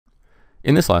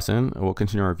In this lesson, we'll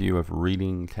continue our review of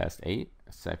Reading Test 8,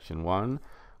 Section 1.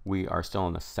 We are still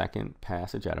in the second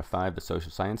passage out of 5, the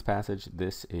social science passage.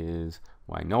 This is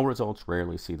why null results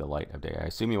rarely see the light of day. I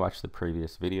assume you watched the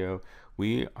previous video.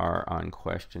 We are on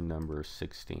question number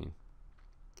 16.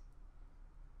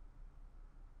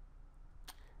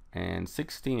 And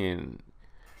 16,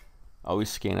 always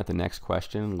scan at the next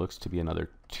question, looks to be another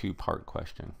two-part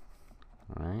question.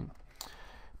 All right.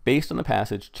 Based on the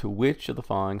passage, to which of the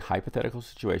following hypothetical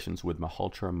situations would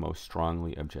Malhotra most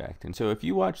strongly object? And so if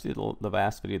you watch the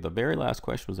last video, the very last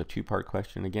question was a two-part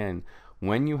question. Again,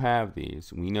 when you have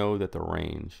these, we know that the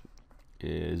range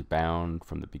is bound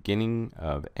from the beginning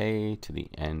of A to the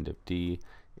end of D.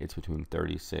 It's between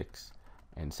 36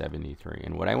 and 73.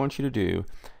 And what I want you to do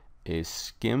is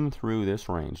skim through this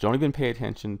range. Don't even pay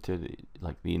attention to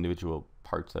the individual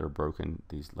parts that are broken,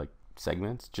 these like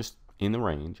segments, just in the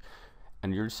range.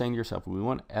 And you're saying to yourself, we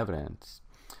want evidence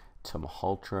to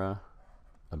Malhotra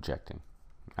objecting.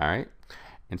 All right?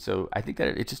 And so I think that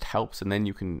it just helps, and then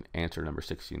you can answer number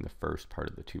 16, the first part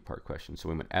of the two-part question. So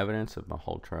we want evidence of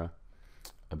Malhotra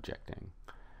objecting.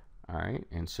 All right?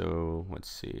 And so let's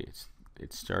see.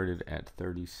 It started at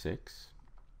 36.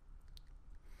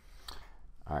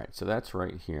 All right, so that's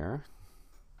right here.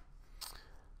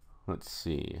 Let's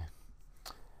see.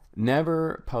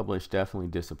 Never published definitely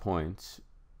disappoints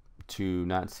to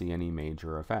not see any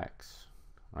major effects.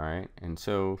 All right, and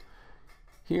so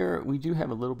here we do have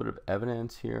a little bit of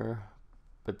evidence here,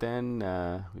 but then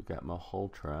we've got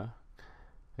Malhotra.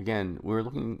 Again, we're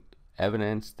looking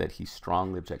evidence that he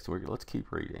strongly objects. So let's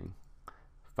keep reading.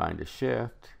 Find a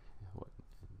shift.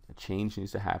 A change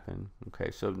needs to happen.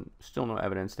 Okay, so still no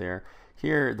evidence there.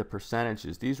 Here, the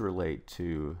percentages, these relate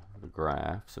to the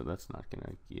graph, so that's not going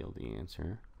to yield the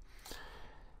answer.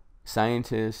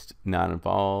 Scientist not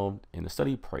involved in the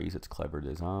study praise its clever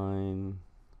design.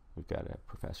 We've got a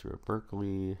professor at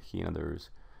Berkeley. He and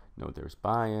others know there's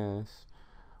bias.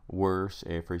 Worse,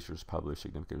 if researchers publish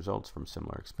significant results from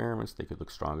similar experiments, they could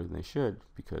look stronger than they should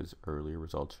because earlier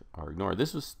results are ignored.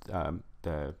 This was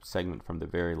the segment from the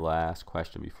very last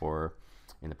question before,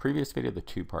 in the previous video, the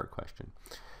two-part question.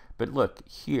 But look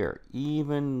here,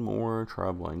 even more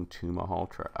troubling to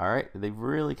Malhotra. All right, they've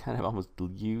really kind of almost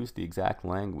used the exact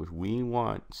language. We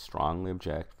want strongly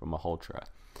object from Malhotra.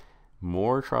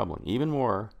 More troubling, even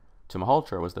more to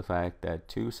Malhotra, was the fact that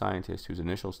two scientists whose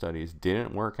initial studies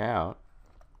didn't work out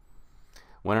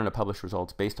went on to publish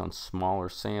results based on smaller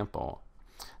sample.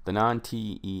 The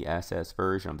non-TESS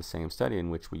version of the same study,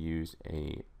 in which we used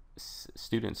a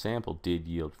student sample, did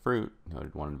yield fruit,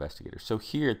 noted one investigator. So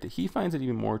here, he finds it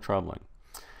even more troubling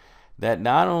that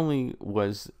not only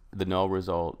was the null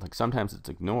result, like sometimes it's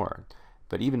ignored,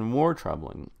 but even more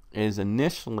troubling is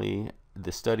initially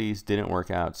the studies didn't work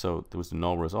out, so there was a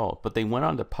null result, but they went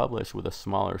on to publish with a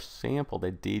smaller sample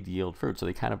that did yield fruit. So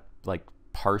they kind of like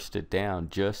parsed it down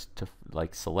just to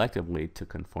like selectively to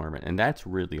conform it, and that's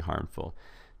really harmful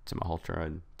to Malhotra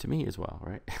and to me as well,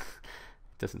 right?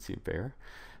 It doesn't seem fair.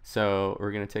 So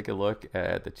we're going to take a look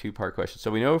at the two-part question.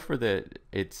 So we know for the,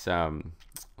 it's,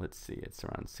 let's see, it's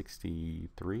around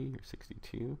 63 or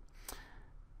 62,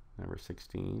 number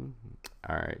 16.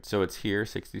 All right, so it's here,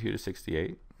 62 to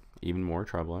 68, even more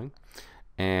troubling.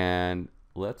 And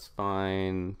let's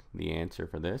find the answer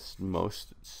for this.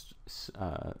 Most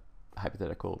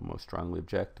hypothetical, most strongly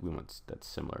object, we want that's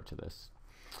similar to this.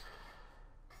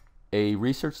 A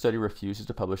research study refuses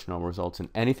to publish null results in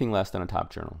anything less than a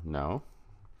top journal. No.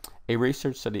 A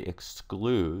research study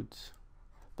excludes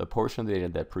the portion of the data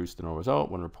that proves the null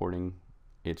result when reporting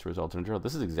its results in a journal.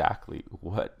 This is exactly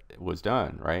what was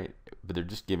done, right? But they're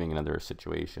just giving another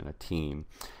situation, a team.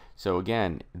 So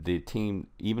again, the team,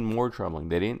 even more troubling,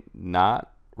 they didn't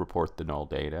not report the null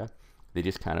data. They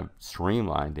just kind of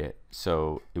streamlined it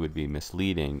so it would be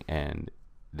misleading, and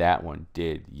that one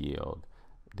did yield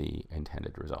the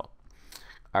intended result.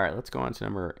 All right, let's go on to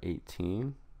number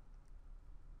 18.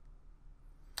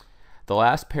 The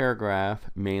last paragraph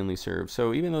mainly serves,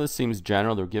 so even though this seems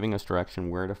general, they're giving us direction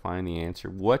where to find the answer.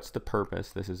 What's the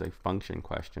purpose? This is a function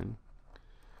question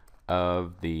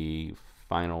of the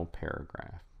final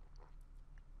paragraph.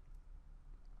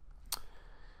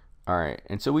 All right,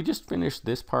 and so we just finished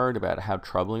this part about how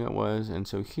troubling it was, and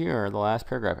so here, the last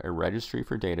paragraph, a registry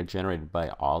for data generated by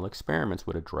all experiments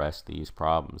would address these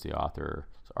problems. The authors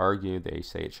argue, they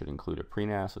say it should include a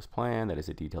pre-analysis plan that is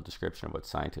a detailed description of what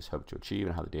scientists hope to achieve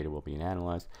and how the data will be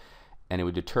analyzed, and it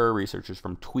would deter researchers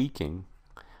from tweaking,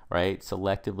 right,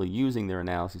 selectively using their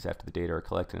analyses after the data are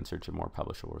collected in search of more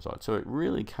publishable results. So it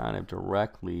really kind of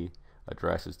directly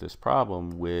addresses this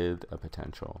problem with a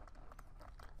potential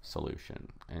solution.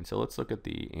 And so let's look at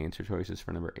the answer choices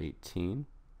for number 18.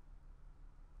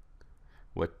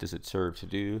 What does it serve to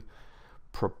do?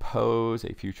 Propose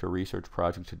a future research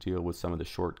project to deal with some of the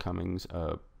shortcomings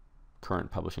of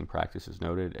current publishing practices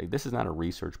noted. This is not a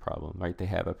research problem, right? They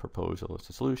have a proposal. It's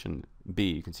a solution.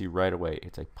 B, you can see right away,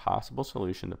 it's a possible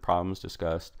solution to problems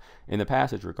discussed in the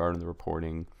passage regarding the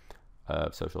reporting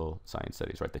of social science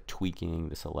studies, right? The tweaking,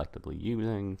 the selectively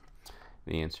using.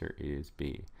 The answer is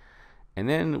B. And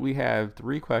then we have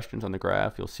 3 questions on the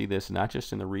graph. You'll see this not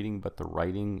just in the reading, but the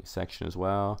writing section as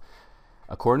well.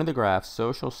 According to the graph,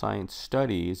 social science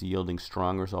studies yielding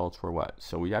strong results for what?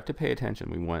 So we have to pay attention.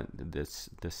 We want the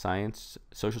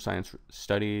social science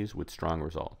studies with strong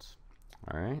results.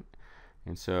 All right.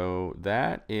 And so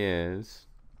that is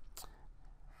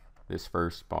this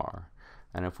first bar.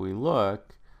 And if we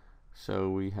look, so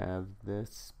we have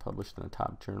this published in a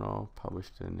top journal,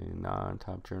 published in a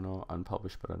non-top journal,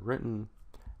 unpublished but unwritten,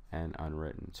 and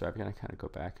unwritten. So I'm going to kind of go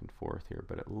back and forth here,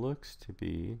 but it looks to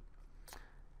be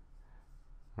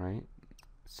right.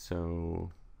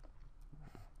 So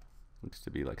looks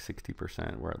to be like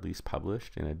 60% were at least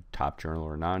published in a top journal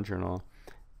or non-journal,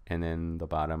 and then the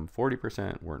bottom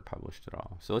 40% weren't published at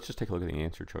all. So let's just take a look at the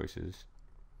answer choices.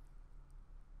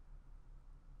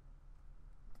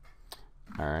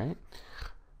 All right.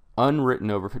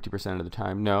 Unwritten over 50% of the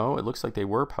time. No, it looks like they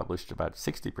were published about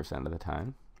 60% of the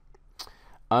time.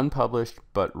 Unpublished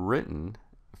but written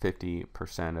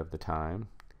 50% of the time.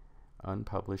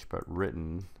 Unpublished but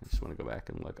written. I just want to go back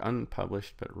and look.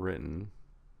 Unpublished but written.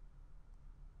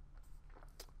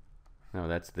 No,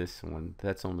 that's this one.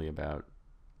 That's only about,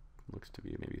 looks to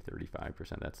be maybe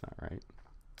 35%. That's not right.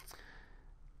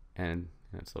 And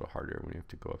it's a little harder when you have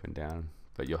to go up and down,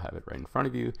 but you'll have it right in front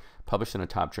of you. Published in a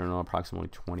top journal approximately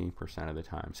 20% of the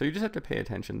time. So you just have to pay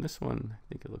attention. This one, I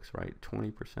think it looks right.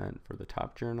 20% for the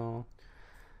top journal.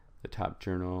 The top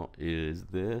journal is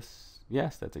this.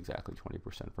 Yes, that's exactly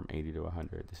 20% from 80 to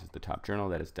 100. This is the top journal.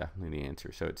 That is definitely the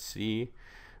answer. So it's C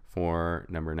for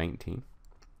number 19.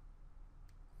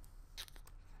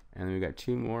 And then we've got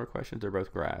 2 more questions. They're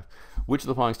both graph. Which of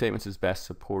the following statements is best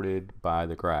supported by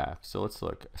the graph? So let's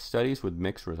look. Studies with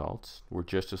mixed results were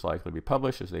just as likely to be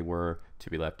published as they were to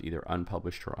be left either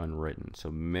unpublished or unwritten.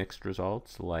 So mixed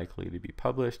results likely to be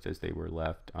published as they were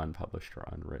left unpublished or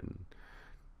unwritten.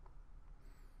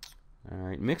 All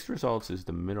right, mixed results is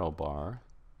the middle bar.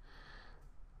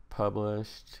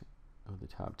 Published, the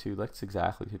top 2, that's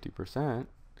exactly 50%.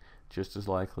 Just as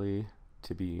likely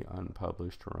to be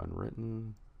unpublished or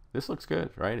unwritten. This looks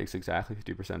good, right? It's exactly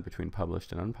 50% between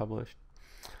published and unpublished.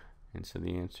 And so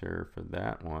the answer for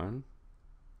that one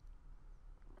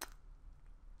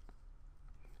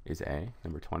is A,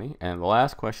 number 20. And the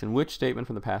last question, which statement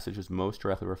from the passage is most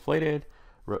directly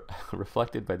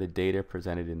reflected by the data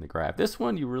presented in the graph? This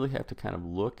one you really have to kind of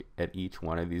look at each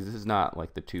one of these. This is not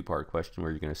like the 2-part question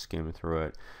where you're going to skim through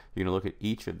it. You're going to look at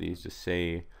each of these to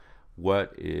say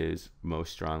what is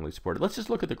most strongly supported. Let's just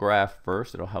look at the graph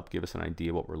first. It'll help give us an idea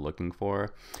of what we're looking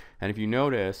for. And if you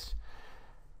notice,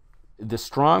 the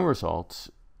strong results,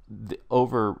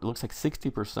 over, it looks like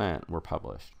 60% were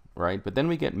published, right? But then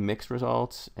we get mixed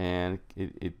results, and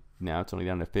now it's only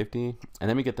down to 50. And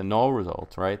then we get the null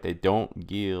results, right? They don't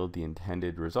yield the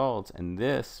intended results. And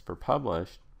this, for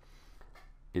published,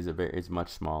 is much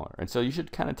smaller. And so you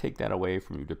should kind of take that away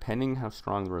from you. Depending how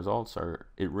strong the results are,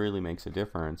 it really makes a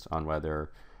difference on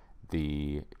whether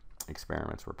the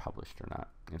experiments were published or not.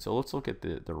 And so let's look at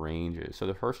the ranges. So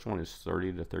the first one is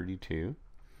 30 to 32.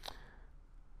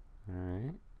 All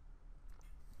right.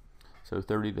 So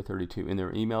 30 to 32. In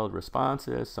their emailed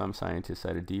responses, some scientists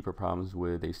cited deeper problems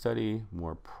with a study,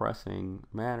 more pressing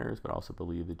matters, but also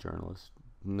believe the journalists.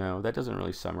 No, that doesn't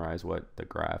really summarize what the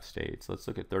graph states. Let's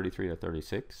look at 33 to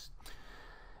 36.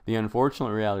 The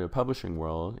unfortunate reality of the publishing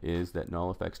world is that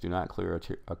null effects do not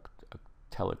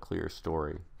tell a clear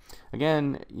story.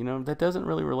 Again, you know, that doesn't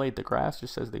really relate. The graph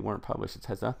just says they weren't published. It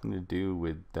has nothing to do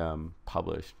with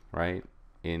published, right?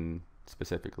 In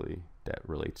specifically that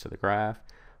relates to the graph.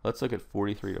 Let's look at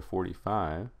 43 to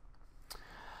 45.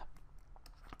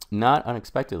 Not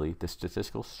unexpectedly, the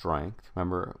statistical strength,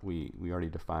 remember we already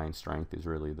defined strength is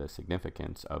really the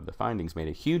significance of the findings, made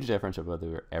a huge difference of whether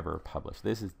they were ever published.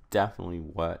 This is definitely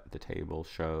what the table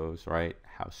shows, right?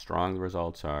 How strong the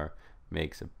results are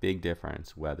makes a big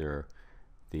difference whether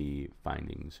the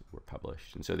findings were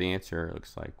published. And so the answer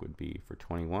looks like would be for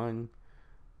 21,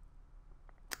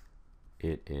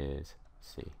 it is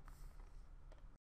C.